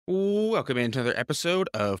Welcome into another episode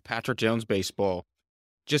of Patrick Jones Baseball.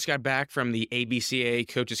 Just got back from the ABCA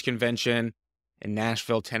Coaches Convention in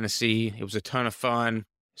Nashville, Tennessee. It was a ton of fun.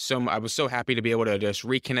 I was so happy to be able to just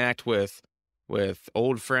reconnect with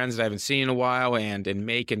old friends that I haven't seen in a while, and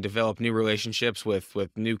make and develop new relationships with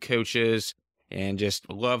new coaches, and just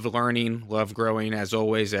love learning, love growing as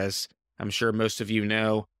always, as I'm sure most of you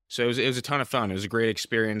know. So it was a ton of fun. It was a great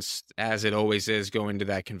experience, as it always is, going to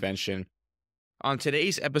that convention. On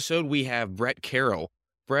today's episode, we have Brett Carroll.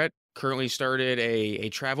 Brett currently started a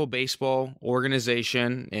travel baseball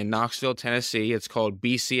organization in Knoxville, Tennessee. It's called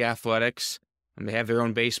BC Athletics. And they have their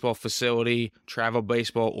own baseball facility, travel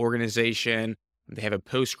baseball organization. They have a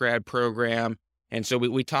post-grad program. And so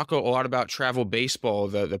we talk a lot about travel baseball,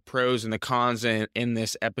 the pros and the cons in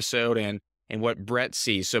this episode, and what Brett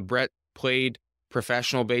sees. So Brett played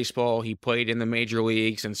professional baseball. He played in the major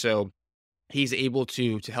leagues. And so he's able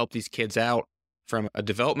to help these kids out from a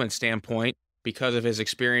development standpoint because of his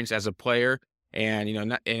experience as a player, and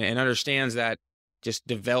and understands that just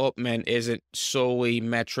development isn't solely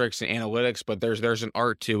metrics and analytics, but there's an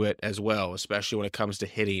art to it as well, especially when it comes to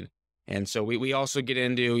hitting. And so we also get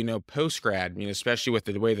into post grad, especially with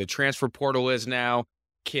the way the transfer portal is now,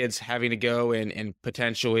 kids having to go and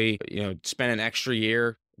potentially spend an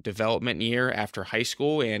extra development year after high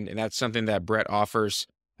school, and that's something that Brett offers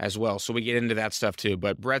as well. So we get into that stuff too.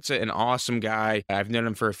 But Brett's an awesome guy. I've known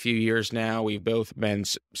him for a few years now. We've both been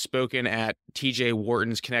spoken at TJ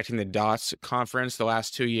Wharton's Connecting the Dots conference the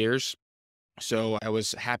last 2 years. So I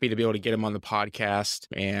was happy to be able to get him on the podcast,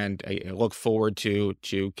 and I look forward to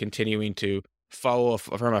continuing to follow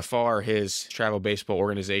from afar his travel baseball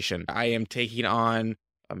organization. I am taking on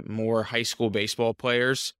more high school baseball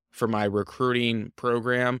players for my recruiting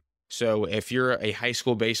program. So if you're a high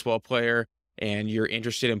school baseball player and you're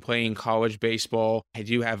interested in playing college baseball, I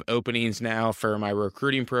do have openings now for my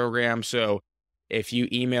recruiting program. So if you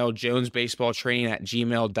email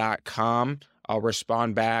jonesbaseballtraining@gmail.com, I'll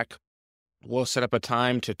respond back. We'll set up a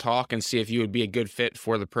time to talk and see if you would be a good fit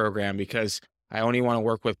for the program, because I only want to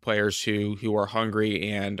work with players who are hungry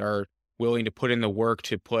and are willing to put in the work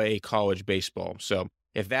to play college baseball. So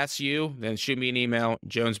if that's you, then shoot me an email,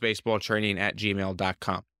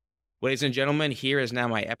 jonesbaseballtraining@gmail.com. Ladies and gentlemen, here is now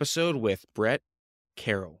my episode with Brett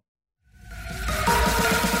Carroll.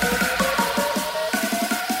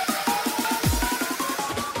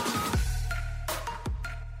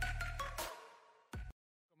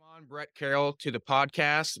 Come on, Brett Carroll, to the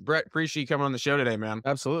podcast. Brett, appreciate you coming on the show today, man.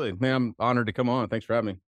 Absolutely, man. I'm honored to come on. Thanks for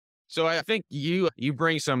having me. So I think you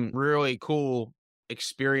bring some really cool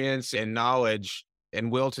experience and knowledge and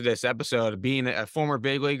will to this episode, being a former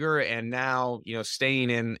big leaguer and now, staying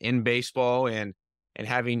in baseball and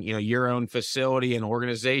having, your own facility and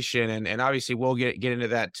organization. And obviously we'll get into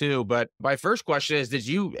that too. But my first question is, did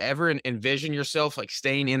you ever envision yourself like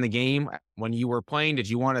staying in the game when you were playing? Did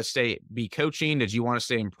you want to be coaching? Did you want to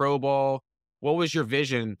stay in pro ball? What was your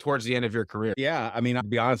vision towards the end of your career? Yeah. I mean, I'll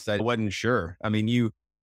be honest, I wasn't sure. I mean,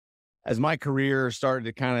 as my career started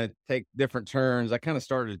to kind of take different turns, I kind of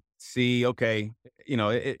started to see, okay,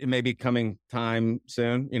 it may be coming time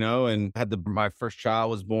soon, and my first child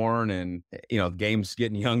was born, and, the game's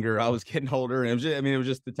getting younger. I was getting older, and it was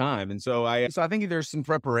just the time. And so I think there's some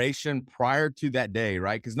preparation prior to that day,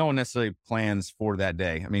 right? Because no one necessarily plans for that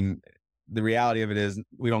day. I mean, the reality of it is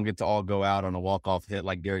we don't get to all go out on a walk-off hit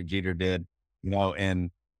like Derek Jeter did, and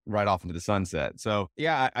right off into the sunset. So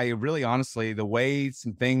yeah, I really honestly, the way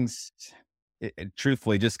some things,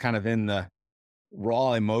 truthfully, just kind of in the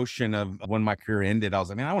raw emotion of when my career ended, I was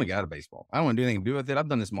like, man, I want to get out of baseball. I don't want to do anything to do with it. I've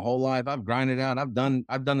done this my whole life. I've grinded out. I've done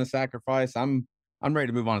the sacrifice. I'm ready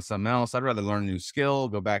to move on to something else. I'd rather learn a new skill,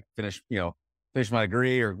 go back, finish my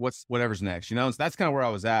degree or whatever's next, So that's kind of where I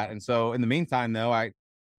was at. And so in the meantime, though,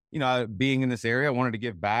 being in this area, I wanted to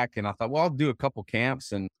give back, and I thought, well, I'll do a couple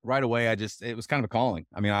camps. And right away, it was kind of a calling.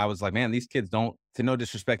 I mean, I was like, man, these kids don't, to no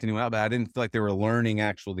disrespect to anyone else, but I didn't feel like they were learning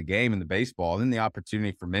the game and the baseball. And then the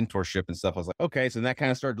opportunity for mentorship and stuff, I was like, okay. So that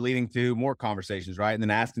kind of started leading to more conversations, right? And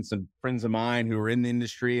then asking some friends of mine who were in the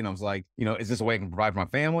industry, and I was like, is this a way I can provide for my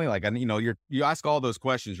family? Like, you ask all those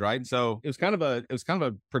questions, right? And so it was kind of a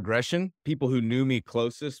progression. People who knew me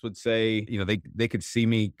closest would say, they could see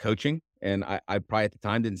me coaching. And I probably at the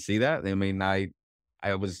time didn't see that. I mean, I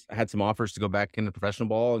had some offers to go back into professional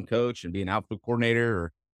ball and coach and be an outfield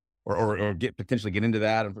coordinator or potentially get into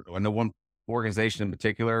that. I know one organization in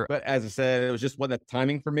particular, but as I said, it was just what the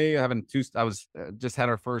timing for me. I was just had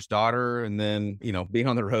our first daughter, and then, being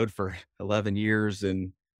on the road for 11 years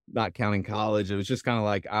and not counting college, it was just kind of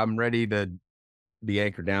like, I'm ready to be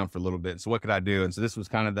anchored down for a little bit. So what could I do? And so this was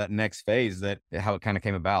kind of that next phase, how it kind of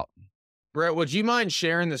came about. Brett, would you mind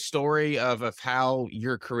sharing the story of how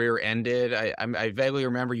your career ended? I vaguely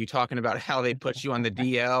remember you talking about how they put you on the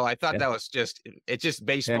DL. I thought Yeah. that was it's just Yeah.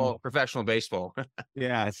 baseball, professional baseball.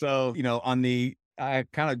 Yeah. So, I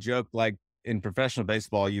kind of joke like in professional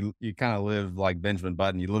baseball, you kind of live like Benjamin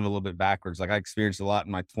Button. You live a little bit backwards. Like I experienced a lot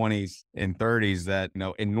in my 20s and 30s that,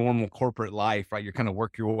 in normal corporate life, right, you're kind of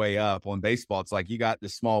work your way up. On baseball, it's like you got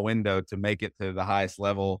this small window to make it to the highest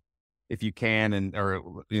level if you can, or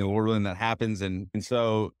when that happens. And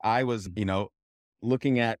so I was,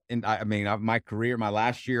 looking at, and my career, my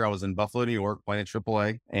last year, I was in Buffalo, New York, playing at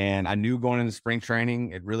AAA, and I knew going into spring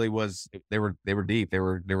training, it really was. They were deep. They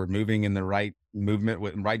were moving in the right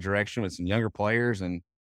right direction with some younger players, and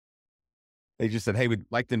they just said, "Hey, we'd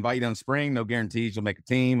like to invite you down in spring. No guarantees you'll make a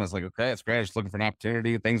team." I was like, "Okay, that's great. I'm just looking for an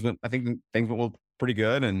opportunity." I think things went well, pretty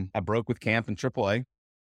good, and I broke with camp in AAA,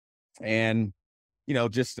 and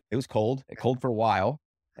just it was cold for a while,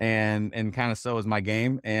 and kind of so was my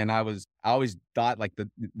game. And I always thought like the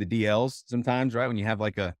DLs sometimes, right, when you have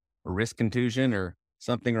like a wrist contusion or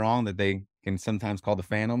something wrong, that they can sometimes call the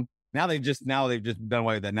phantom. Now they've just done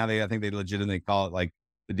away with that. I think they legitimately call it like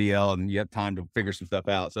the DL, and you have time to figure some stuff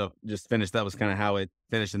out. So just finished. That was kind of how it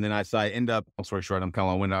finished. And then I end up, long story short, I'm kind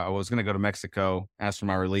of when I was going to go to Mexico, asked for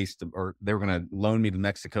my release, or they were going to loan me to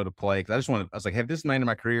Mexico to play. Cause I was like, hey, if this is the end of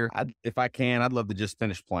my career, if I can, I'd love to just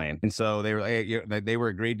finish playing. And so they were, they were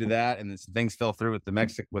agreed to that. And then things fell through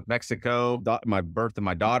with Mexico. My birth of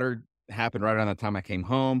my daughter happened right around the time I came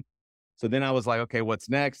home. So then I was like, okay, what's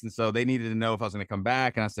next? And so they needed to know if I was going to come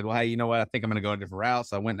back. And I said, well, hey, you know what? I think I'm going to go a different route.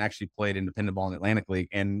 So I went and actually played independent ball in the Atlantic League,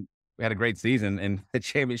 and we had a great season. And the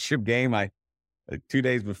championship game, 2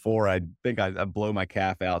 days before, I think I blow my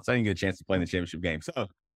calf out. So I didn't get a chance to play in the championship game. So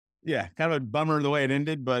yeah, kind of a bummer the way it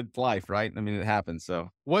ended, but it's life, right? I mean, it happens. So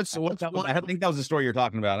What's I think that was the story you're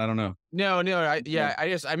talking about. I don't know. No, Yeah.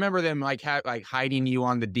 I remember them like hiding you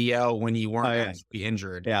on the DL when you weren't Oh, yeah. actually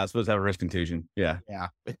injured. Yeah, I was supposed to have a wrist contusion. Yeah. Yeah,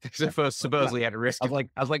 supposedly had a risk. I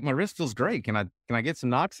was like, my wrist feels great. Can I get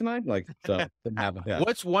some Knox tonight? Like, so didn't happen. Yeah.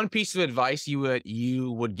 What's one piece of advice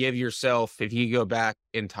you would give yourself if you could go back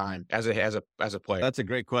in time as a player? That's a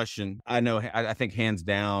great question. I think hands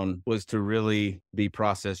down was to really be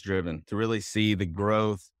process driven, to really see the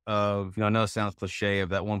growth of, I know it sounds cliche of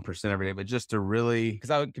that 1% every day, but just to really, because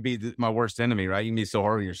I could be my worst enemy, right? You can be so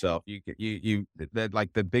hard on yourself. That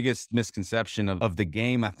like the biggest misconception of the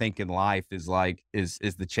game, I think, in life is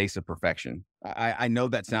the chase of perfection. I know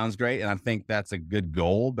that sounds great, and I think that's a good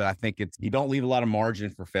goal, but I think you don't leave a lot of margin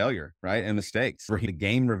for failure, right? And mistakes. The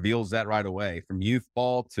game reveals that right away, from youth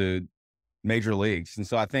ball to major leagues. And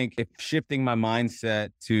so I think if shifting my mindset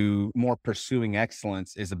to more pursuing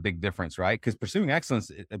excellence is a big difference, right? Because pursuing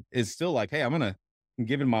excellence is still like, hey, I'm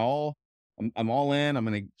giving my all. I'm all in. I'm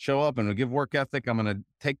going to show up. I'm going to give work ethic. I'm going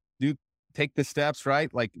to take the steps,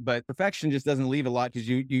 right? Like, but perfection just doesn't leave a lot, because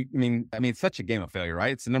it's such a game of failure,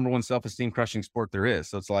 right? It's the number one self-esteem crushing sport there is.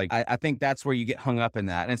 So it's like, I think that's where you get hung up in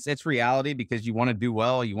that. And it's reality, because you want to do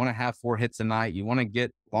well. You want to have 4 hits a night. You want to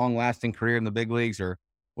get long lasting career in the big leagues or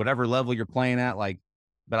whatever level you're playing at.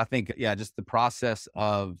 But I think, yeah, just the process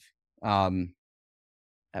of,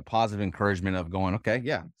 that positive encouragement of going, okay,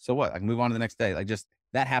 yeah, so what? I can move on to the next day. Like just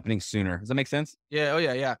that happening sooner. Does that make sense? Yeah. Oh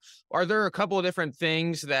yeah. Yeah. Are there a couple of different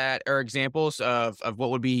things that are examples of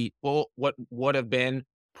what would have been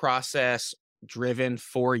process driven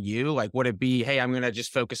for you? Like, would it be, hey, I'm going to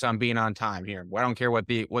just focus on being on time here. I don't care what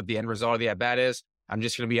the end result of the at bat is. I'm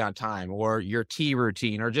just going to be on time, or your tea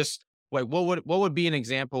routine, or just like, what would be an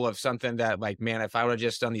example of something that, like, man, if I would have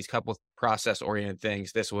just done these couple process oriented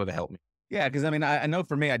things, this would have helped me. Yeah, because I know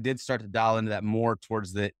for me, I did start to dial into that more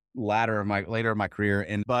towards the later of my career,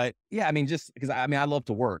 but yeah, just because I love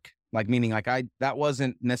to work, like meaning like that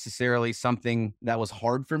wasn't necessarily something that was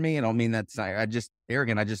hard for me. I don't mean that's I just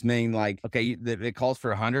arrogant. I just mean like, okay, it calls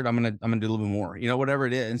for 100. I'm gonna do a little bit more, whatever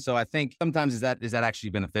it is. And so I think sometimes is that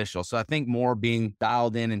actually beneficial? So I think more being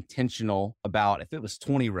dialed in, intentional about if it was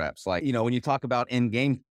 20 reps, like when you talk about in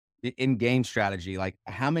game strategy, like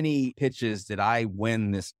how many pitches did I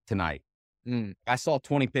win this tonight? I saw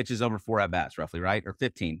 20 pitches over 4 at bats, roughly, right? Or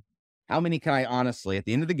 15. How many can I honestly, at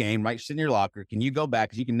the end of the game, right, sit in your locker, can you go back,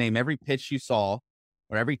 because you can name every pitch you saw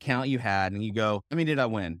or every count you had, and you go, how many did I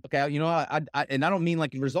win? Okay, and I don't mean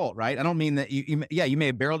like a result, right? I don't mean that you may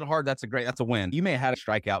have barreled it hard. That's a win. You may have had a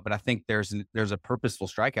strikeout, but I think there's a purposeful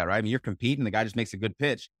strikeout, right? You're competing. The guy just makes a good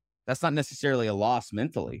pitch. That's not necessarily a loss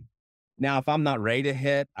mentally. Now, if I'm not ready to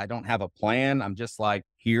hit, I don't have a plan. I'm just like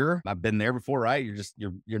here. I've been there before, right?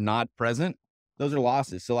 You're not present. Those are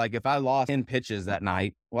losses. So like if I lost 10 pitches that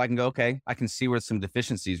night, well, I can go, okay, I can see where some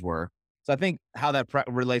deficiencies were. So I think how that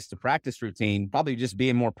relates to practice routine, probably just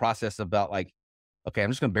being more process about like, okay,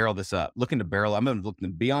 I'm just going to barrel this up, looking to barrel. I'm going to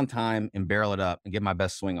be on time and barrel it up and get my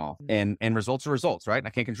best swing off. And results are results, right? And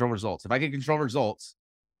I can't control results. If I can control results,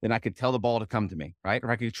 then I could tell the ball to come to me, right?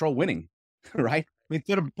 Or I can control winning, right? I mean,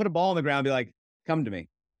 put a ball on the ground and be like, come to me.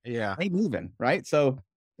 Yeah. Ain't moving, right? So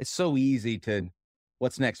it's so easy to,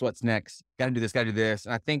 what's next? What's next? Got to do this, got to do this.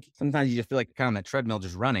 And I think sometimes you just feel like kind of on that treadmill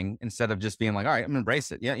just running instead of just being like, all right, I'm going to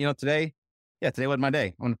embrace it. Yeah, today wasn't my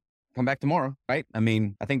day. I'm going to come back tomorrow, right? I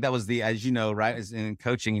mean, I think that was as you know, right, as in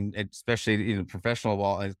coaching, especially professional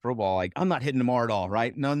ball, as pro ball, like I'm not hitting tomorrow at all,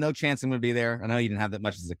 right? No chance I'm going to be there. I know you didn't have that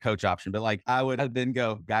much as a coach option, but like I'd then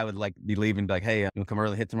guy would like be leaving, be like, hey, you come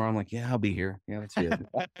early, hit tomorrow. I'm like, yeah, I'll be here. Yeah, that's good.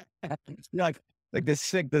 You're like this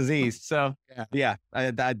sick disease. So yeah,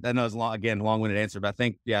 I know it's long-winded answer, but I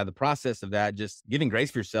think, the process of that, just giving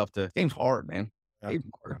grace for yourself game's hard, man. Game's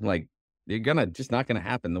hard. Like you're just not going to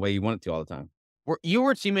happen the way you want it to all the time. You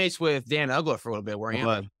were teammates with Dan Ugla for a little bit, weren't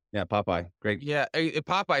you? Yeah, Popeye. Great. Yeah,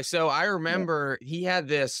 Popeye. So I remember he had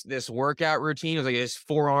this workout routine. It was like his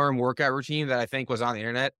forearm workout routine that I think was on the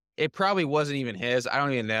internet. It probably wasn't even his. I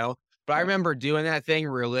don't even know. But I remember doing that thing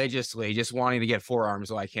religiously, just wanting to get forearms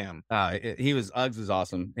like him. Uggs was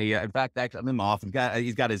awesome. In fact, actually, I'm off.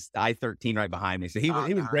 He's got his I-13 right behind me. So he was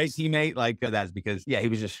a great teammate. Like that's because, he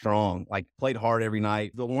was just strong, like played hard every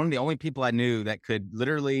night. One of the only people I knew that could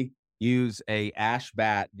literally use a ash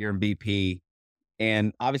bat during BP.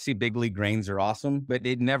 And obviously big league grains are awesome, but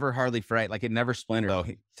it never hardly frayed. Like it never splintered. So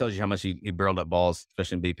he tells you how much he barreled up balls,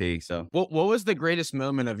 especially in BP. So what was the greatest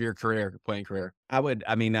moment of your playing career?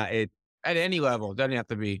 At any level, doesn't have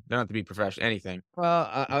to be professional, anything.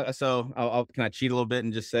 Well, can I cheat a little bit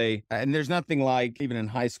and just say, and there's nothing like even in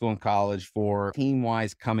high school and college for team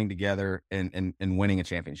wise coming together and winning a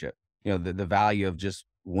championship. The value of just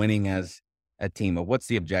winning as a team. Of what's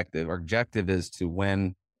the objective? Our objective is to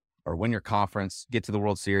win your conference, get to the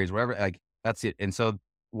World Series, wherever. Like that's it. And so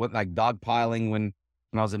what, like dogpiling when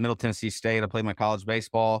I was at Middle Tennessee State, I played my college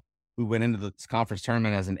baseball. We went into the conference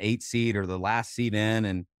tournament as an 8 seed or the last seed in,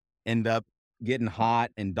 and end up getting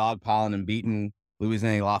hot and dogpiling and beating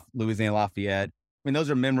Louisiana Lafayette. I mean,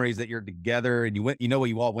 those are memories that you're together and what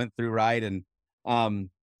you all went through, right? And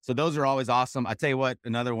so those are always awesome. I tell you what,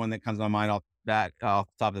 another one that comes to my mind off the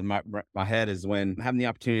top of my head is when having the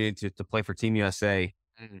opportunity to play for Team USA,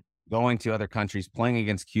 going to other countries, playing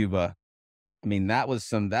against Cuba. I mean,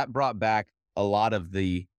 that brought back a lot of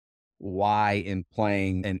the why in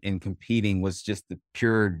playing and competing was just the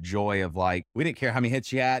pure joy of like, we didn't care how many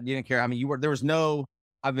hits you had. You didn't care how many you were. There was no,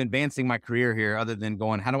 I've been advancing my career here other than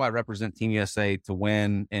going, how do I represent Team USA to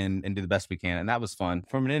win and do the best we can? And that was fun.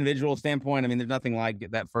 From an individual standpoint, I mean, there's nothing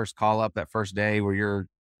like that first call up, that first day where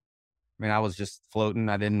I was just floating.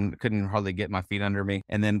 Couldn't hardly get my feet under me.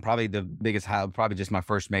 And then probably the biggest highlight, probably just my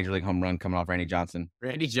first major league home run coming off Randy Johnson.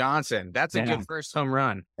 That's a good first home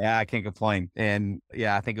run. Yeah, I can't complain. And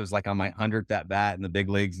I think it was like on my 100th at bat in the big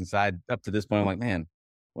leagues. And up to this point, I'm like, man,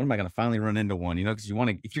 when am I going to finally run into one? Because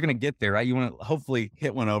if you're going to get there, right, you want to hopefully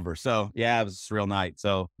hit one over. So it was a surreal night.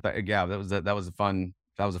 So that was a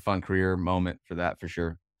fun career moment for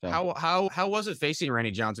sure. So. How was it facing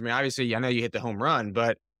Randy Johnson? I mean, obviously I know you hit the home run,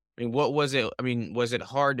 but I mean, what was it? I mean, was it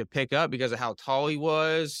hard to pick up because of how tall he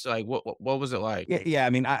was? Like, what was it like? Yeah. I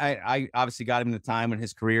mean, I obviously got him in the time when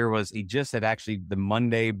his career was, he just had actually the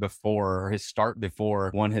Monday before, or his start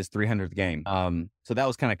before, won his 300th game. So that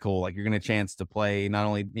was kind of cool. Like you're going to chance to play, not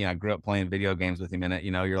only, I grew up playing video games with him in it,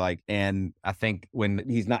 you're like, and I think when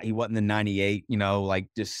he wasn't the 98, like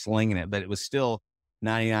just slinging it, but it was still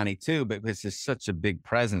 92, but it's just such a big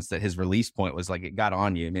presence that his release point was like, it got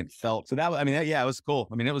on you. I mean, it felt, so that, it was cool.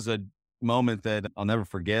 I mean, it was a moment that I'll never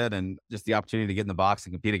forget. And just the opportunity to get in the box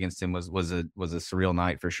and compete against him was a surreal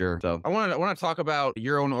night for sure. So I want to talk about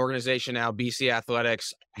your own organization now, BC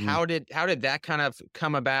Athletics. How did that kind of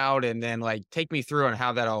come about? And then like, take me through on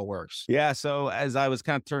how that all works. Yeah. So as I was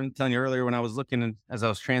kind of telling you earlier, when I was looking, as I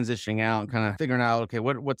was transitioning out and kind of figuring out, okay,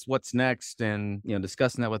 what's next, and,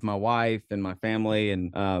 discussing that with my wife and my family.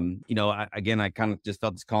 And, I kind of just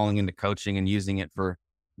felt this calling into coaching and using it for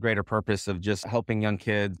greater purpose of just helping young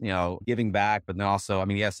kids, giving back. But then also,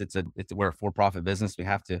 yes, we're a for-profit business. We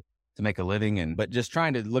have to make a living, but just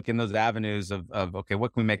trying to look in those avenues of okay,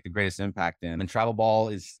 what can we make the greatest impact in? And travel ball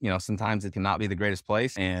is, sometimes it cannot be the greatest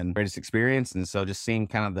place and greatest experience. And so just seeing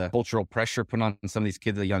kind of the cultural pressure put on some of these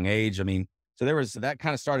kids at a young age. I mean, so there was that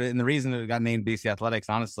kind of started. And the reason that it got named BC Athletics,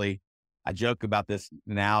 honestly, I joke about this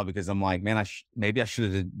now because I'm like, man, maybe I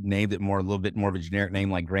should have named it a little bit more of a generic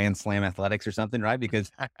name like Grand Slam Athletics or something, right?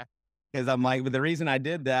 Because Because I'm like, but the reason I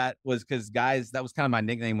did that was because guys, that was kind of my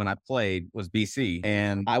nickname when I played was BC.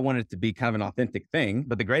 And I wanted it to be kind of an authentic thing.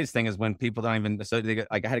 But the greatest thing is when people don't even, so they go,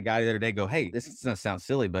 like I had a guy the other day go, hey, this is going to sound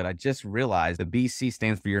silly, but I just realized the BC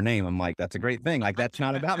stands for your name. I'm like, that's a great thing. Like, that's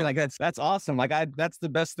not about me. Like, that's awesome. Like, that's the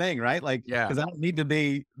best thing, right? Like, Yeah. because I don't need to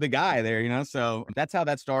be the guy there, you know? So that's how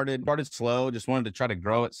that started. Started slow, just wanted to try to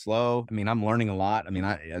grow it slow. I mean, I'm learning a lot. I mean,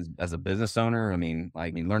 as a business owner,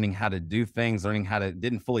 learning how to do things,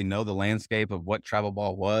 didn't fully know the landscape of what travel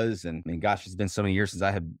ball was. And I mean, gosh, it's been so many years since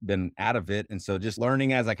I had been out of it. And so just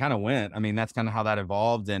learning as I kind of went, I mean, that's kind of how that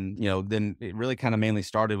evolved. And, then it really kind of mainly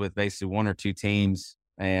started with basically one or two teams.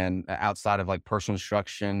 And outside of like personal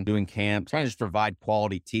instruction, doing camp, trying to just provide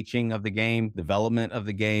quality teaching of the game, development of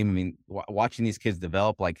the game. I mean, watching these kids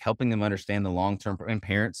develop, like helping them understand the long-term, and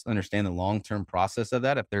parents understand the long-term process of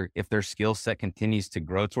that. If their skill set continues to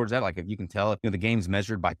grow towards that, like if you can tell, the game's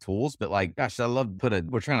measured by tools, but like, gosh,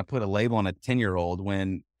 we're trying to put a label on a 10-year-old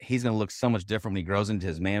when he's going to look so much different when he grows into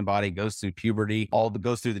his man body, goes through puberty,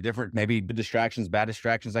 goes through the different, maybe bad distractions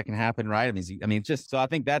that can happen, right? I mean, just, so I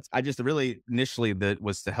think I just really initially that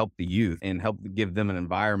was to help the youth and help give them an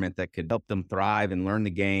environment that could help them thrive and learn the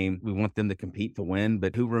game. We want them to compete to win,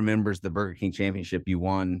 but who remembers the Burger King championship you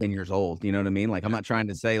won 10 years old? You know what I mean? Like, I'm not trying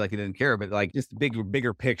to say like you didn't care, but like just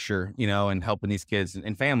bigger picture, and helping these kids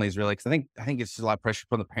and families really. Cause I think it's just a lot of pressure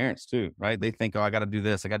from the parents too, right? They think, oh, I got to do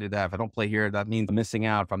this, I got to do that. If I don't play here, that means I'm missing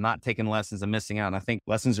out. If I'm not taking lessons, I'm missing out. And I think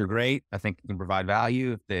lessons are great. I think you can provide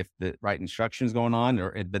value if the right instruction's going on,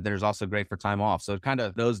 but there's also great for time off. So kind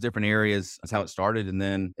of those different areas is how it started. And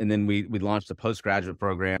then we launched a postgraduate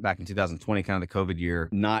program back in 2020, kind of the COVID year,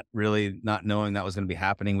 not knowing that was going to be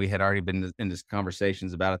happening. We had already been in these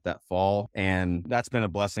conversations about it that fall. And that's been a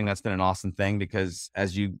blessing. That's been an awesome thing because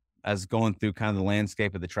as going through kind of the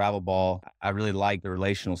landscape of the travel ball, I really like the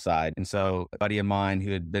relational side. And so a buddy of mine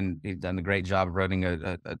he'd done a great job of running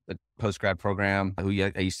a post-grad program who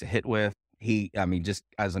I used to hit with. Just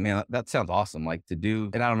as a man, that sounds awesome. Like to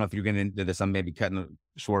do, and I don't know if you're getting into this, I'm maybe cutting it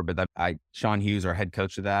short, but Sean Hughes, our head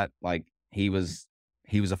coach of that, like he was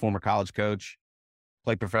a former college coach,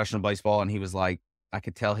 played professional baseball. And he was like, I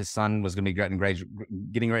could tell his son was going to be getting ready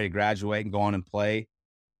to graduate and go on and play.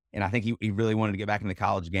 And I think he really wanted to get back in the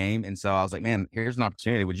college game. And so I was like, man, here's an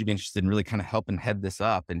opportunity. Would you be interested in really kind of helping head this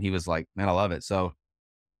up? And he was like, man, I love it. So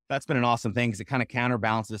that's been an awesome thing because it kind of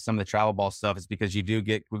counterbalances some of the travel ball stuff. It's because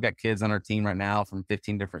we've got kids on our team right now from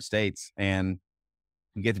 15 different states and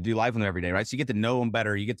you get to do life with them every day, right? So you get to know them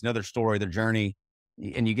better. You get to know their story, their journey,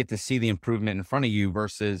 and you get to see the improvement in front of you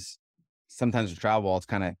versus sometimes the travel ball, it's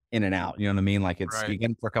kind of in and out. You know what I mean? Like it's, you get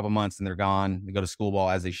them for a couple months and they're gone. They go to school ball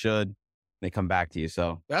as they should. They come back to you.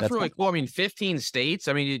 So that's really cool. I mean, 15 states.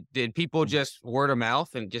 I mean, did people just word of mouth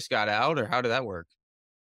and just got out, or how did that work?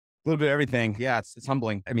 A little bit of everything. Yeah, it's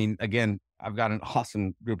humbling. I mean, again, I've got an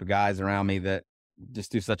awesome group of guys around me that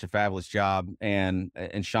just do such a fabulous job, and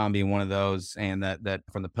Sean being one of those, and that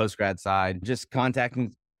from the post grad side, just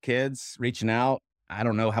contacting kids, reaching out. I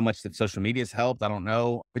don't know how much the social media has helped. I don't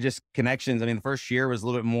know, but just connections. I mean, the first year was a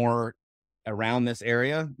little bit more around this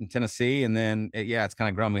area in Tennessee. And then it's kind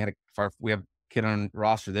of grown. We have a kid on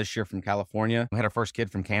roster this year from California. We had our first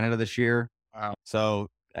kid from Canada this year. Wow. So,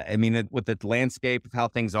 I mean, with the landscape of how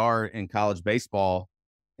things are in college baseball,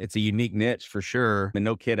 it's a unique niche for sure. And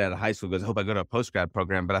no kid out of high school goes, I hope I go to a post-grad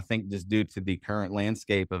program. But I think just due to the current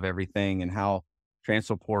landscape of everything and how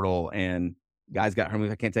transfer portal and guys got hurt.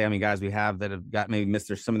 I can't tell you how many guys we have that have maybe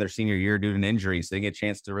missed some of their senior year due to an injury. So they get a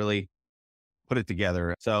chance to really put it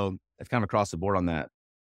together. So it's kind of across the board on that.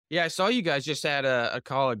 Yeah, I saw you guys just had a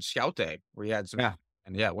college scout day where you had some,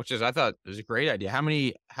 which is, I thought it was a great idea. How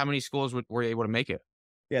many schools were you able to make it?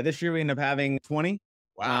 Yeah, this year we ended up having 20.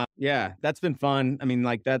 Wow. That's been fun. I mean,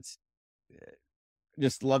 like that's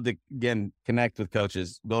just love to, again, connect with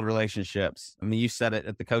coaches, build relationships. I mean, you said it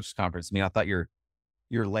at the coaches conference. I mean, I thought your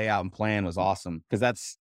layout and plan was awesome because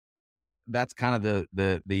that's kind of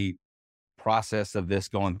the process of this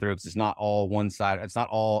going through. Because it's not all one side. It's not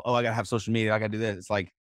all, I got to have social media. I got to do this. It's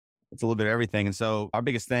like, it's a little bit of everything. And so our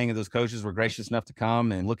biggest thing is those coaches were gracious enough to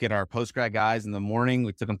come and look at our post-grad guys in the morning.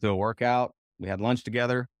 We took them through a workout. We had lunch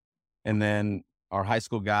together. And then our high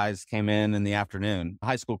school guys came in the afternoon.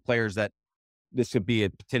 High school players that this could be a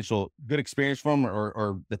potential good experience for them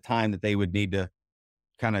or the time that they would need to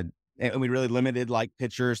kind of, and we really limited like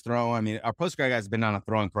pitchers throw. I mean, our post-grad guys have been on a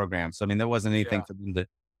throwing program. So, I mean, there wasn't anything for them to,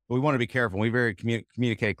 but we want to be careful. We very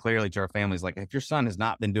communicate clearly to our families. Like if your son has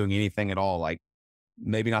not been doing anything at all, like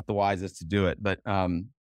maybe not the wisest to do it, but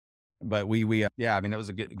we I mean, it was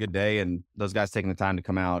a good day, and those guys taking the time to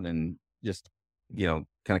come out and just, kind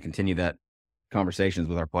of continue that conversations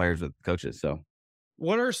with our players, with coaches. So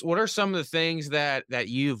What are some of the things that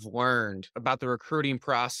you've learned about the recruiting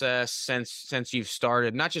process since you've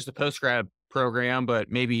started, not just the post grad program, but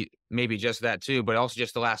maybe just that too, but also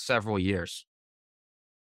just the last several years?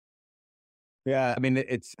 Yeah, I mean,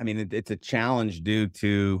 it's a challenge due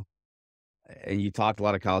to, and you talk to a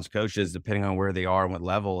lot of college coaches, depending on where they are and what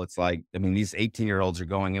level. It's like, I mean, these 18-year-olds are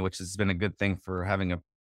going in, which has been a good thing for having a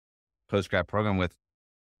post grad program with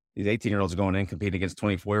these 18-year-olds going in competing against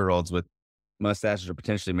 24-year-olds with mustaches or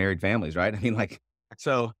potentially married families, right? I mean, like,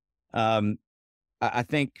 so um, I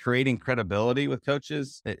think creating credibility with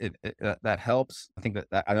coaches, that helps. I think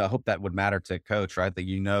I hope that would matter to a coach, right? That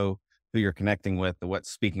you know who you're connecting with,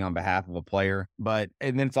 what's speaking on behalf of a player. But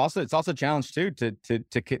and then it's also a challenge too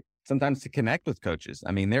sometimes to connect with coaches.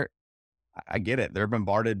 I mean, I get it. They're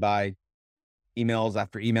bombarded by emails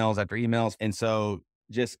after emails after emails, and so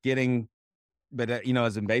just getting. But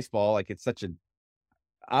as in baseball, like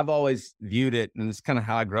I've always viewed it, and it's kind of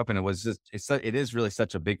how I grew up, and it was just it is really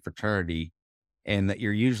such a big fraternity, and that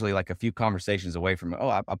you're usually like a few conversations away from, oh,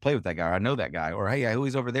 I play with that guy, or I know that guy, or hey,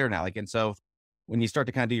 he's over there now. Like, and so when you start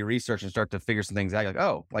to kind of do your research and start to figure some things out, you're like,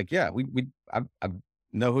 oh, like, yeah, I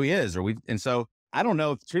know who he is, and so I don't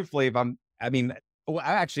know, truthfully, I mean, well,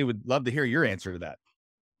 I actually would love to hear your answer to that.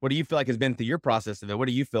 What do you feel like has been through your process of it? What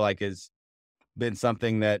do you feel like has been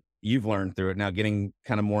something that you've learned through it now, getting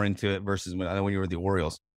kind of more into it versus when you were with the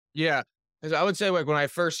Orioles? Yeah. 'Cause I would say, like, when I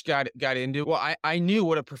first got into, well, I knew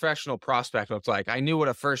what a professional prospect looked like. I knew what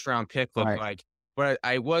a first round pick looked Right. like, but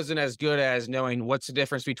I wasn't as good as knowing what's the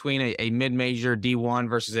difference between a mid-major D1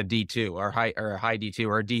 versus a D2 or a high D2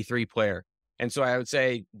 or a D3 player. And so I would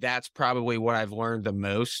say that's probably what I've learned the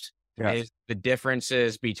most Yes. is the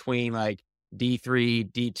differences between like D3,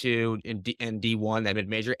 D2, and D1, that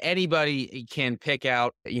mid-major. Anybody can pick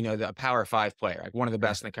out, the Power 5 player, like one of the Yeah.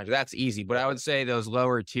 best in the country. That's easy. But I would say those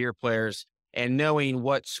lower tier players and knowing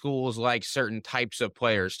what schools like certain types of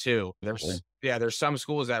players too. Absolutely. There's some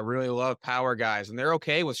schools that really love power guys and they're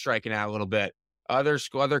okay with striking out a little bit. Other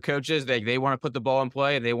coaches, they want to put the ball in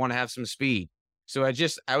play and they want to have some speed. So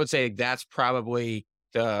I would say that's probably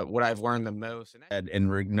the what I've learned the most.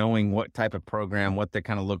 Knowing what type of program, what they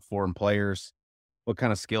kind of look for in players, what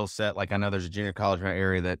kind of skill set. Like, I know there's a junior college in my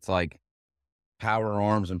area that's like power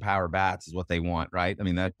arms and power bats is what they want, right? I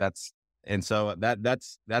mean, and so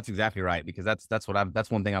that's exactly right, because that's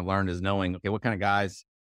one thing I've learned is knowing, okay, what kind of guys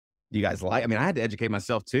do you guys like? I mean, I had to educate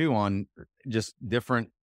myself too on just the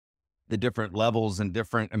different levels and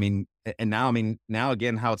different. I mean, and now, I mean, now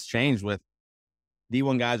again, how it's changed with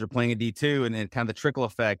D1 guys are playing a D2, and kind of the trickle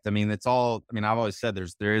effect. I mean, it's all, I mean, I've always said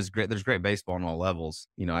there's great baseball on all levels.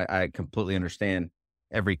 I completely understand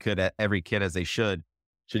every kid as they should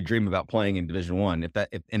dream about playing in Division 1.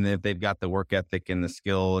 If they've got the work ethic and the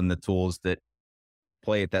skill and the tools that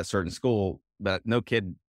play at that certain school, but no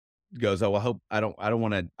kid goes, oh, I don't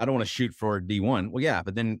want to shoot for D1. Well, yeah,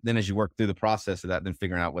 but then as you work through the process of that, then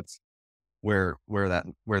figuring out where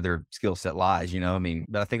their skill set lies, I mean,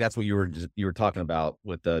 but I think that's what you were talking about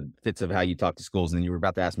with the fits of how you talk to schools. And then you were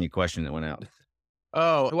about to ask me a question that went out.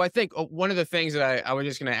 Oh, well, I think one of the things that I was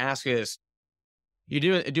just going to ask is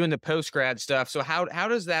you're doing the post grad stuff. So how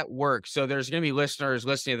does that work? So there's going to be listeners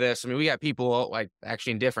listening to this. I mean, we got people like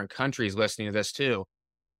actually in different countries listening to this too.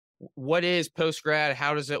 What is post grad?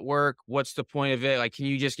 How does it work? What's the point of it? Like, can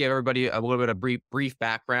you just give everybody a little bit of brief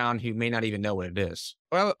background who may not even know what it is?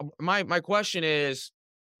 Well, my question is,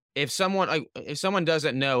 if someone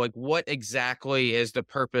doesn't know, like, what exactly is the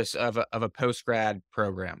purpose of a post grad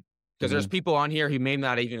program? Because there's Mhm. people on here who may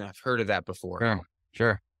not even have heard of that before. Sure.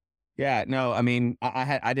 Sure. Yeah, no, I mean,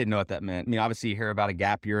 I didn't know what that meant. I mean, obviously you hear about a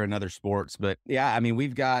gap year in other sports, but yeah, I mean,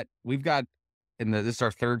 we've got this is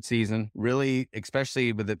our third season, really,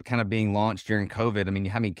 especially with it kind of being launched during COVID. I mean,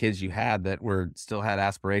 how many kids you had that were still had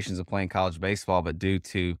aspirations of playing college baseball, but due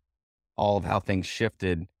to all of how things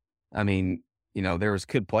shifted, I mean, there was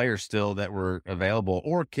good players still that were available,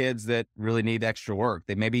 or kids that really need extra work.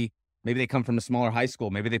 Maybe they come from a smaller high school.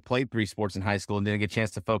 Maybe they played 3 sports in high school and didn't get a chance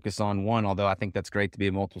to focus on one. Although I think that's great to be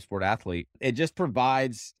a multiple sport athlete. It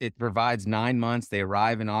provides 9 months. They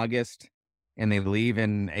arrive in August and they leave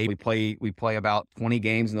in April. We play about 20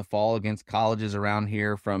 games in the fall against colleges around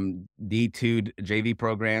here, from D2 JV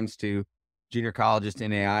programs to junior colleges to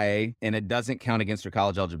NAIA, and it doesn't count against their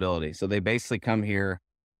college eligibility. So they basically come here.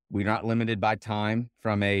 We're not limited by time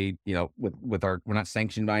from we're not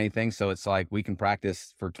sanctioned by anything. So it's like we can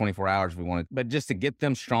practice for 24 hours if we want, but just to get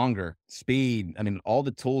them stronger, speed, I mean, all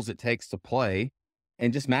the tools it takes to play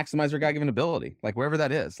and just maximize their God-given ability, like wherever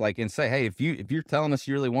that is, like, and say, hey, if you're telling us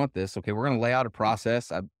you really want this, okay, we're going to lay out a process.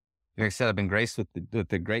 Like I said, I've been graced with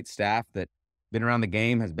the great staff that been around the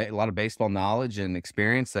game, has a lot of baseball knowledge and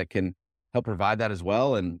experience that can help provide that as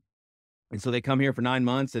well. And so they come here for 9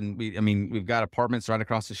 months, and we've got apartments right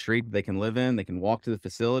across the street that they can live in. They can walk to the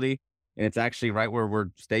facility, and it's actually right where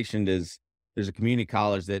we're stationed. There's a community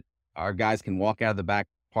college that our guys can walk out of the back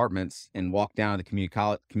apartments and walk down to the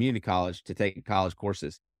community college to take college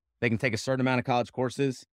courses. They can take a certain amount of college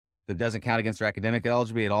courses that doesn't count against their academic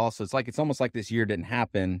eligibility at all. So it's almost like this year didn't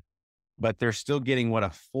happen, but they're still getting what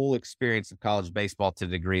a full experience of college baseball to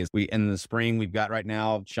the degree is. In the spring, we've got right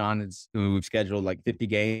now, we've scheduled like 50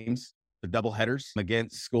 games. They're double headers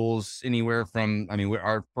against schools anywhere from,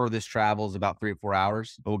 our furthest travel is about 3 or 4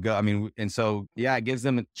 hours. But we'll go, and so, yeah, it gives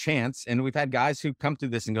them a chance. And we've had guys who come through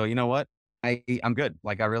this and go, you know what? I'm good.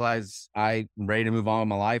 Like, I realize I'm ready to move on with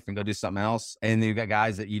my life and go do something else. And then you've got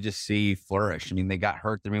guys that you just see flourish. They got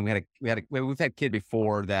hurt. We've had a kid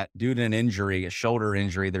before that due to an injury, a shoulder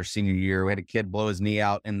injury, their senior year. We had a kid blow his knee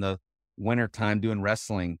out in the wintertime doing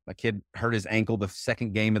wrestling. A kid hurt his ankle the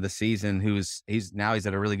second game of the season. He's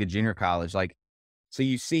at a really good junior college. Like, so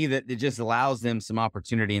you see that it just allows them some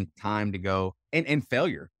opportunity and time to go and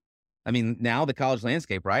failure. Now the college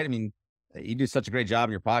landscape, right? You do such a great job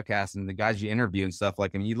in your podcast and the guys you interview and stuff.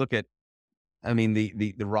 Like, you look at,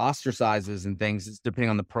 the roster sizes and things, it's depending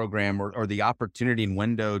on the program or the opportunity and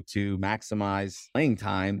window to maximize playing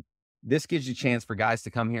time. This gives you a chance for guys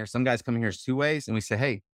to come here. Some guys come here 2 ways, and we say,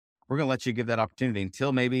 hey, we're going to let you give that opportunity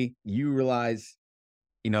until maybe you realize,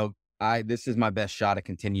 this is my best shot at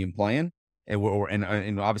continuing playing.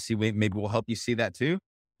 And obviously maybe we'll help you see that too.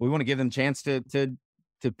 We want to give them a chance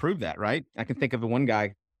to prove that, right? I can think of one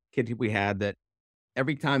kid we had that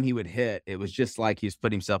every time he would hit, it was just like he was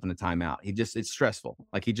putting himself in a timeout. It's stressful.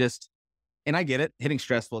 Like and I get it, hitting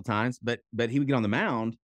stressful at times, but he would get on the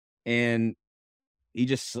mound and it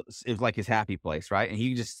was like his happy place, right? And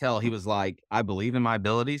he just tell, he was like, I believe in my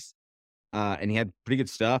abilities. And he had pretty good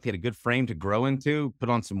stuff. He had a good frame to grow into, put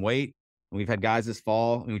on some weight. And we've had guys this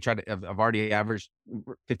fall, and I've already averaged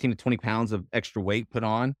 15 to 20 pounds of extra weight put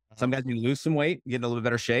on. Some guys need to lose some weight, get in a little bit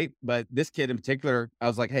better shape. But this kid in particular, I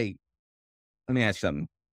was like, hey, let me ask you something.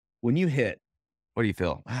 When you hit, what do you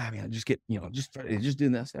feel? I just get, just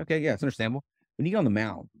doing this. Okay. Yeah. It's understandable. When you get on the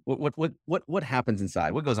mound, what happens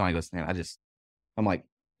inside? What goes on? He goes, man, I'm like,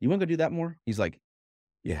 you want to go do that more? He's like,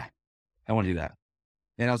 yeah, I want to do that.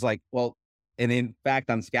 And I was like, well, and in fact,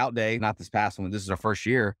 on scout day, not this past one, this is our first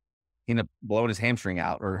year, he ended up blowing his hamstring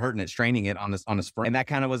out or hurting it, straining it on his front. And that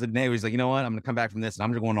kind of was a day where he's like, you know what, I'm going to come back from this and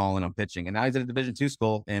I'm just going all in on pitching. And now he's at a Division II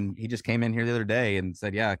school, and he just came in here the other day and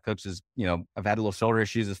said, yeah, coach is, I've had a little shoulder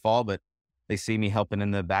issues this fall, but they see me helping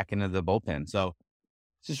in the back end of the bullpen. So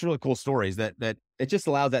it's just really cool stories that it just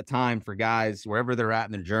allows that time for guys wherever they're at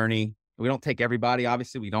in their journey. We don't take everybody,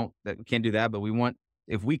 obviously we can't do that, but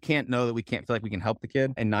if we can't know that we can't feel like we can help the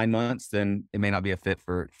kid in 9 months, then it may not be a fit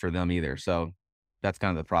for them either. So that's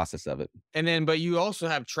kind of the process of it. And then, but you also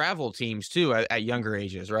have travel teams too at younger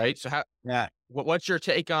ages, right? So what's your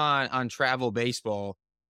take on travel baseball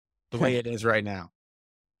the way it is right now?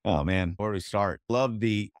 Oh man, where do we start?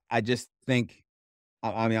 I just think,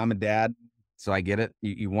 I'm a dad, so I get it.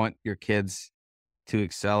 You want your kids to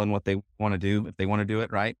excel in what they want to do, if they want to do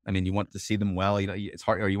it, right? You want to see them well, it's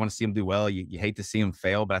hard, or you want to see them do well. You hate to see them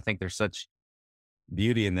fail, but I think there's such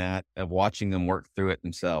beauty in that of watching them work through it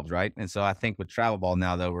themselves, right? And so I think with travel ball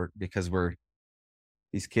now, though,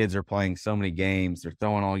 these kids are playing so many games, they're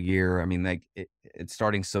throwing all year. It's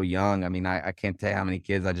starting so young. I can't tell you how many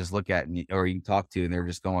kids I just look at or you talk to, and they're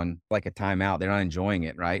just going like a timeout. They're not enjoying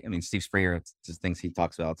it, right? Steve Springer, it's just things he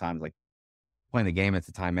talks about all the time, like playing the game at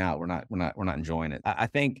the timeout. We're not enjoying it. I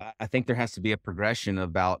think there has to be a progression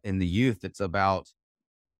in the youth. It's about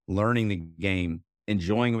learning the game,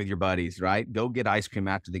 enjoying it with your buddies, right? Go get ice cream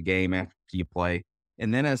after the game, after you play.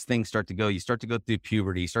 And then as things start to go, you start to go through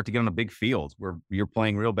puberty, you start to get on a big field where you're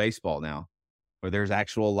playing real baseball now, where there's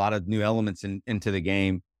a lot of new elements into the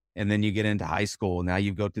game. And then you get into high school. Now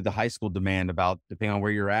you go through the high school demand depending on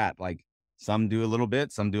where you're at. Like some do a little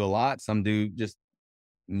bit, some do a lot, some do just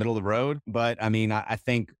middle of the road. But I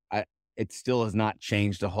think it still has not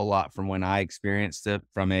changed a whole lot from when I experienced it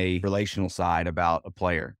from a relational side about a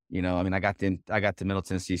player. I got to Middle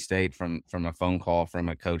Tennessee State from a phone call from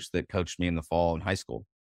a coach that coached me in the fall in high school,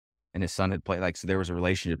 and his son had played. So there was a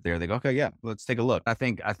relationship there. They go, okay, yeah, let's take a look. I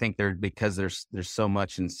think because there's so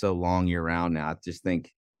much and so long year round now. I just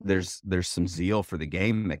think there's some zeal for the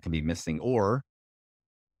game that can be missing, or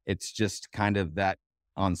it's just kind of that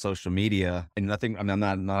on social media and nothing. I'm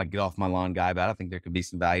not a get off my lawn guy, but I think there could be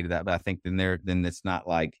some value to that. But I think then it's not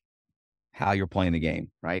like how you're playing the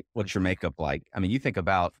game, right? What's your makeup like? You think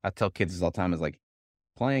about, I tell kids this all the time, is like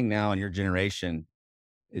playing now in your generation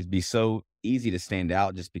is be so easy to stand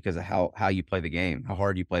out just because of how you play the game, how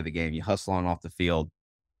hard you play the game. You hustle on off the field,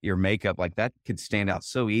 your makeup, like that could stand out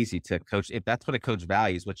so easy to coach. If that's what a coach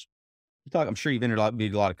values, which you talk, I'm sure you've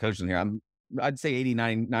interviewed a lot of coaches in here. I'd say 80 to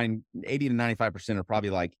 95% are probably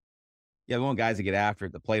like, yeah, we want guys to get after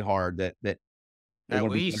it, to play hard, that At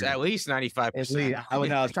least 95%. I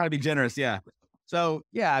was trying to be generous. Yeah. So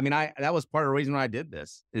yeah, I mean, that was part of the reason why I did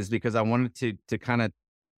this, is because I wanted to kind of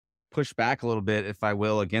push back a little bit, if I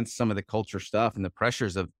will, against some of the culture stuff and the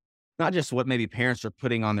pressures of not just what maybe parents are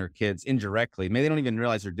putting on their kids indirectly. Maybe they don't even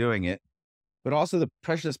realize they're doing it, but also the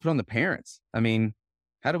pressure that's put on the parents. I mean,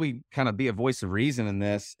 how do we kind of be a voice of reason in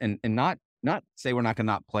this, and not say we're not going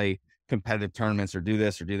to not play competitive tournaments or do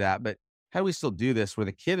this or do that, but how do we still do this where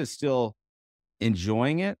the kid is still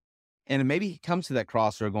enjoying it? And maybe he comes to that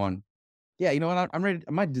crossroad going, yeah, you know what? I'm ready.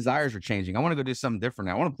 My desires are changing. I want to go do something different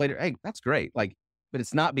now. I want to play. Hey, that's great. Like, but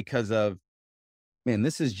it's not because of, man,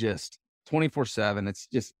 this is just 24/7. It's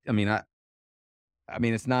just, I mean,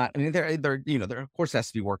 it's not, I mean, there, of course has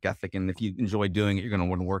to be work ethic. And if you enjoy doing it, you're going to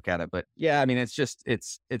want to work at it. But yeah, I mean, it's just,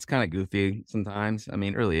 it's kind of goofy sometimes. I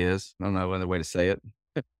mean, it really is. I don't know another way to say it.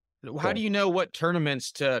 How do you know what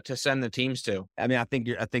tournaments to send the teams to? I mean, I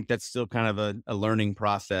think that's still kind of a learning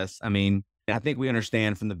process. I mean, I think we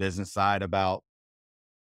understand from the business side about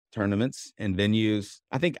tournaments and venues.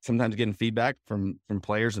 I think sometimes getting feedback from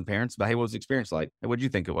players and parents about, hey, what was the experience like? Hey, what did you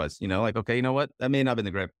think it was? Like, okay, you know what? That may not have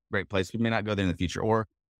been a great place. We may not go there in the future. Or,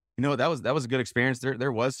 that was a good experience.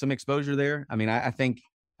 There was some exposure there. I mean, I think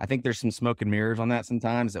there's some smoke and mirrors on that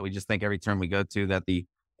sometimes, that we just think every turn we go to that the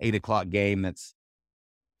 8:00 game that's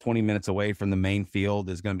 20 minutes away from the main field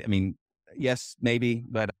is going to be, I mean, yes, maybe,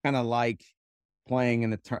 but I kind of like playing in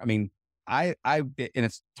the I mean, and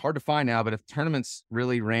it's hard to find now, but if tournaments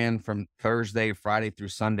really ran from Thursday, Friday through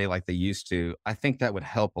Sunday like they used to, I think that would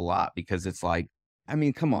help a lot, because it's like, I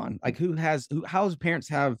mean, come on, like how's parents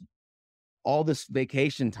have all this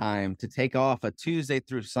vacation time to take off a Tuesday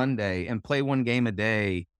through Sunday and play one game a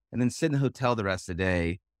day and then sit in the hotel the rest of the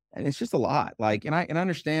day? And it's just a lot. Like, and I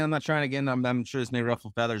understand, I'm not trying, again, I'm sure this may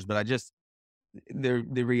ruffle feathers, but I just,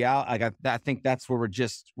 the reality, like I think that's where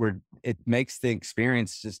it makes the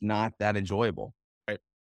experience just not that enjoyable. Right.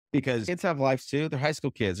 Because kids have lives too. They're high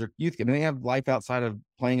school kids or youth kids. I mean, they have life outside of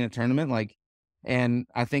playing in a tournament. Like, and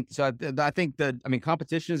I think, so I think that, I mean,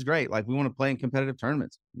 competition is great. Like, we want to play in competitive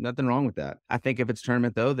tournaments. Nothing wrong with that. I think if it's a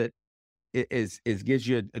tournament though, that it gives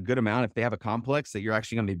you a good amount, if they have a complex that you're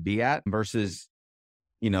actually going to be at versus,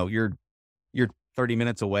 you're 30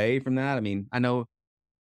 minutes away from that. I mean, I know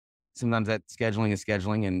sometimes that scheduling is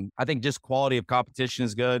scheduling, and I think just quality of competition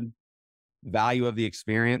is good, value of the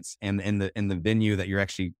experience, and the venue that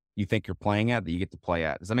you think you're playing at, that you get to play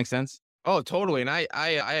at. Does that make sense? Oh, totally. And I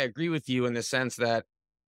agree with you in the sense that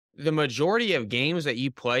the majority of games that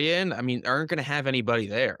you play in, I mean, aren't going to have anybody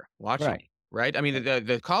there watching, right? I mean,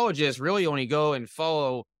 the colleges really only go and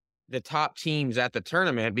follow the top teams at the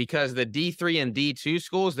tournament, because the D3 and D2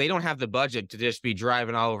 schools, they don't have the budget to just be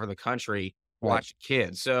driving all over the country watching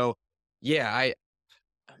kids. So yeah,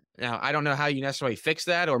 now I don't know how you necessarily fix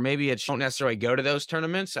that, or maybe it don't necessarily go to those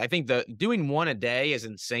tournaments. I think doing one a day is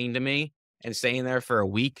insane to me, and staying there for a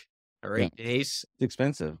week or 8 days. It's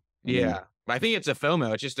expensive. Yeah. I think it's a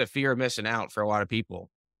FOMO. It's just a fear of missing out for a lot of people.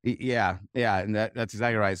 Yeah. And that's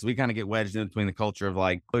exactly right. So we kind of get wedged in between the culture of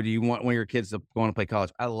like, oh, do you want one of your kids to go on to play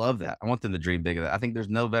college? I love that. I want them to dream big of that. I think there's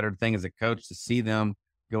no better thing as a coach to see them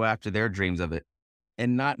go after their dreams of it.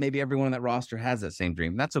 And not maybe everyone on that roster has that same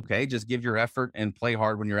dream. That's okay. Just give your effort and play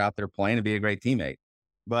hard when you're out there playing, and be a great teammate.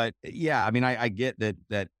 But yeah, I mean, I get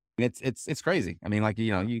that it's crazy. I mean, like,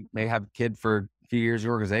 you may have a kid for a few years in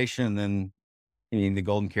your organization, and then the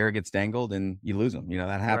golden carrot gets dangled and you lose them.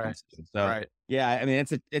 That happens. Right. So yeah, I mean,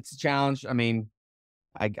 it's a challenge. I mean,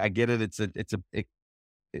 I get it.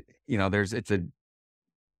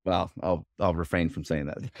 Well, I'll refrain from saying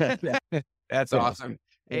that. That's awesome.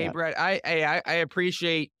 Hey, Brett, I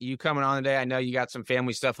appreciate you coming on today. I know you got some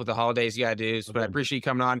family stuff with the holidays you got to do, but I appreciate you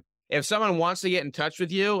coming on. If someone wants to get in touch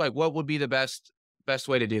with you, like, what would be the best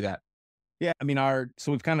way to do that? Yeah, I mean,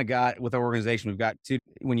 so we've kind of got, with our organization, we've got two.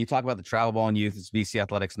 When you talk about the travel ball and youth, it's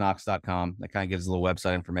bcathleticsnox.com. That kind of gives a little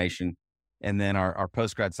website information. And then our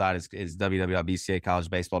post-grad side is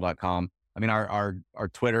www.bcacollegebaseball.com. I mean, our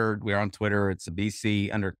Twitter, we're on Twitter. It's a BC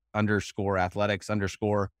 _athletics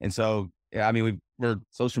 _. And so, yeah, I mean, we're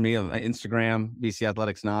social media, Instagram, BC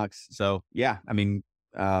Athletics Knox. So yeah, I mean,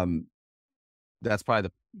 that's probably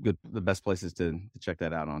the best places to check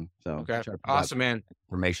that out on. So okay, awesome, man.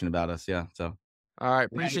 Information about us, yeah. So all right,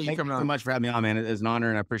 appreciate you coming on. Thank you so much for having me on, man. It's an honor,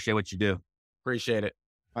 and I appreciate what you do. Appreciate it.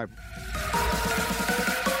 All right.